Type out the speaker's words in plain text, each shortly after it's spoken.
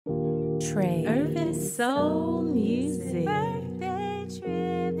Trey. Urban Soul Music. Birthday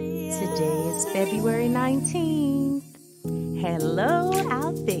trivia. Today is February 19th. Hello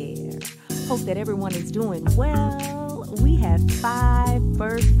out there. Hope that everyone is doing well. We have 5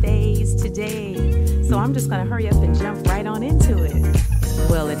 birthdays today, so I'm just going to hurry up and jump right on into it.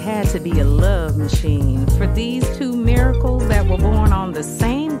 Well, it had to be a love machine for these 2 miracles that were born on the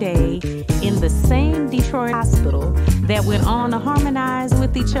same day in the same Detroit hospital that went on to harmonize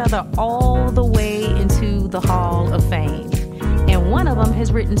with each other all the way into the Hall of Fame. And one of them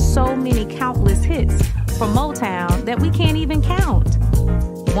has written so many countless hits for Motown that we can't even count.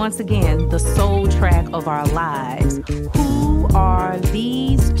 Once again, the soul track of our lives. Who are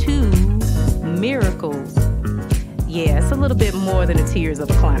these 2 miracles? Yeah, it's a little bit more than the tears of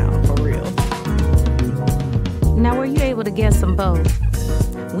a clown, for real. Now, were you able to guess them both?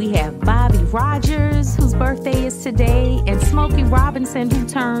 We have Bobby Rogers, whose birthday is today, and Smokey Robinson, who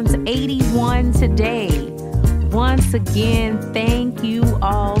turns 81 today. Once again, thank you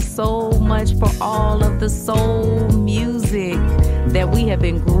all so much for all of the soul music that we have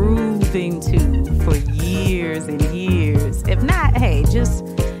been grooving to for years and years. If not, hey, just,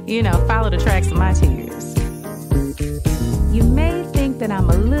 follow the tracks of my tears. You may think that I'm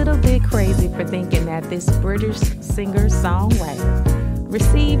a little bit crazy for thinking that this British singer-songwriter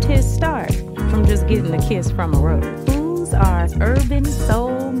received his start from just getting a kiss from a rose. Who's our urban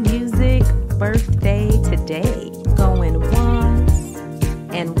soul music birthday today? Going once,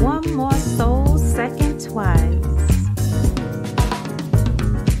 and one more soul second twice.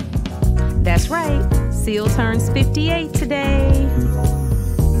 That's right, Seal turns 58 today.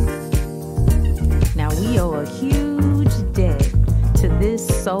 Now we owe a huge debt to this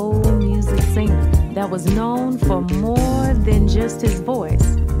soul music singer that was known for more than just his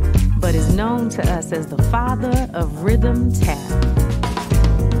voice, but is known to us as the father of rhythm tap.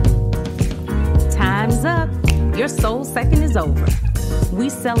 Time's up. Your soul second is over. We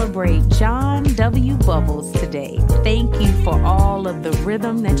celebrate John W. Bubbles today. Thank you for all of the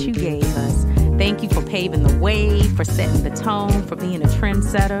rhythm that you gave us. Thank you for paving the way, for setting the tone, for being a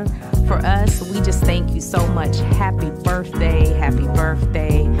trendsetter. For us, we just thank you so much. Happy birthday, happy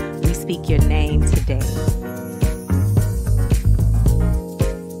birthday. We speak your name today.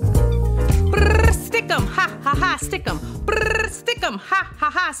 Brrr, stick 'em, ha, ha, ha, stick 'em. Brrr, stick 'em, ha, ha,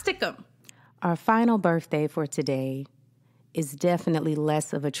 ha, stick 'em. Our final birthday for today is definitely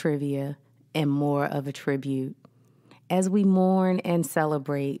less of a trivia and more of a tribute as we mourn and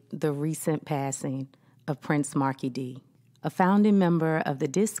celebrate the recent passing of Prince Markie Dee, a founding member of the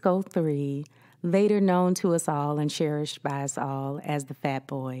Disco 3, later known to us all and cherished by us all as the Fat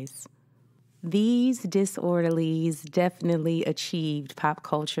Boys. These disorderlies definitely achieved pop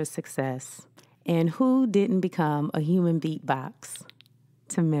culture success, and who didn't become a human beatbox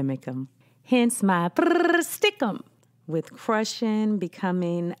to mimic them? Hence my stick 'em, with Crushin'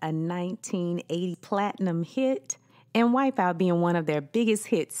 becoming a 1980 platinum hit and Wipeout being one of their biggest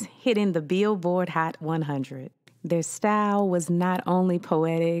hits, hitting the Billboard Hot 100. Their style was not only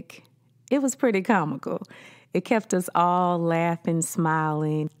poetic, it was pretty comical. It kept us all laughing,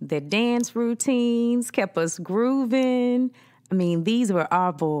 smiling. Their dance routines kept us grooving. These were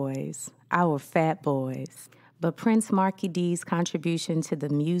our boys, our Fat Boys. But Prince Markie Dee's contribution to the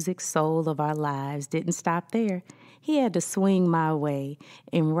music soul of our lives didn't stop there. He had to swing my way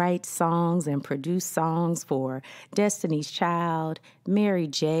and write songs and produce songs for Destiny's Child, Mary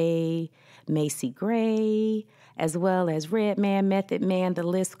J., Macy Gray, as well as Redman, Method Man, the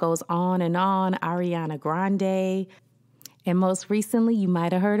list goes on, Ariana Grande. And most recently, you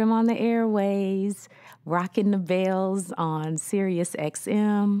might have heard him on the airways, rocking the bells on Sirius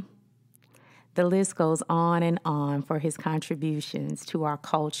XM. The list goes on for his contributions to our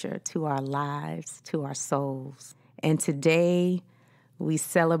culture, to our lives, to our souls. And today, we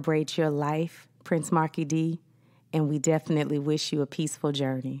celebrate your life, Prince Markie Dee, and we definitely wish you a peaceful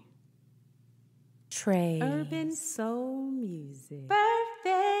journey. Trey. Urban Soul Music.